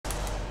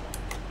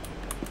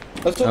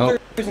Let's hope there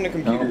isn't a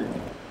computer.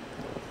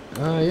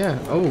 Yeah.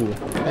 Oh,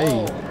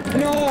 hey.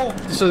 No!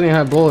 This doesn't even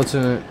have bullets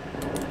in it.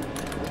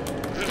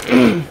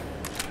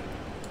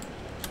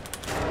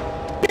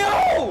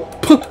 No!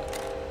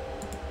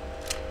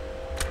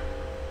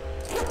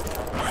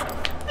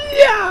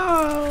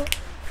 Yeah!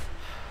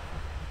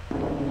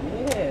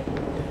 Yeah.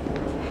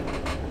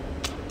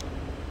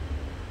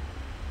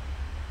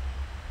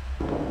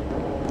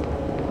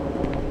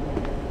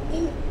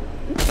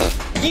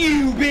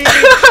 You bitch!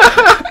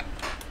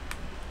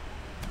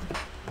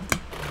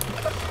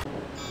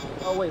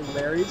 Oh wait,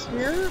 Larry's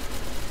here?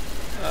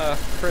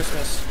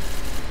 Christmas.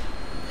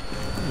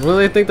 What do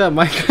they think that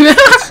mic?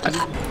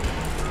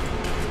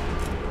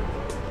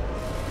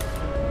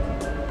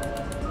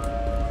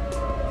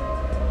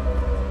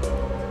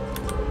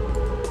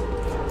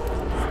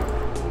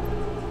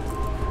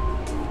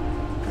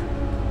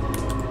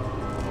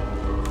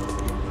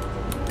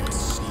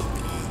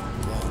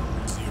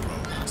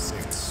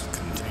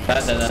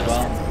 That did as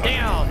well.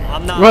 Damn,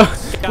 I'm not.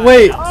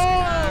 Wait.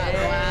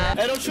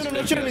 Hey, don't shoot him,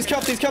 don't shoot him. He's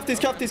cuffed, he's cuffed, he's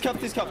cuffed, he's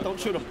cuffed, he's cuffed. Don't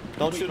shoot him.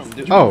 Don't shoot him,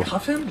 dude. Oh.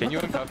 Cuff him? Can you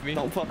uncuff me?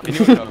 Don't fuck Can you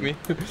uncuff me?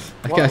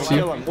 I got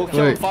you. We'll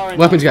kill him. Wait.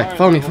 Weapons guy.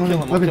 Follow me. Follow me.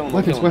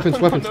 Weapons. Weapons.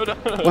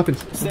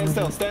 Weapons. Stand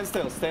still, stand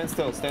still, stand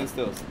still, stand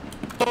still.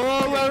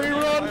 Oh, Larry,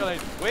 run!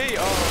 Wait,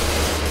 oh.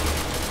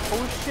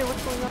 Oh shit,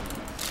 what's going on?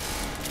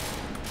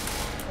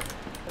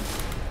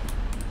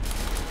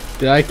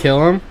 Did I kill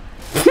him?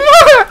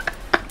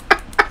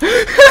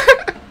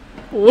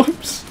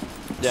 Whoops.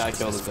 Yeah, I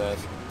killed his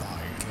ass.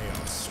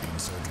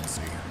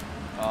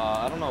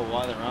 I don't know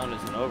why the round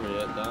isn't over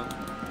yet, though.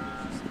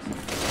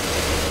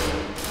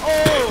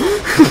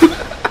 Oh!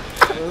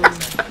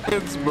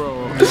 It's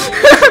bro.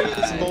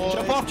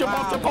 Jump off, jump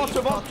off, jump off,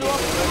 jump off, jump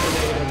off!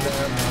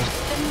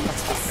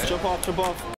 Jump off, jump off.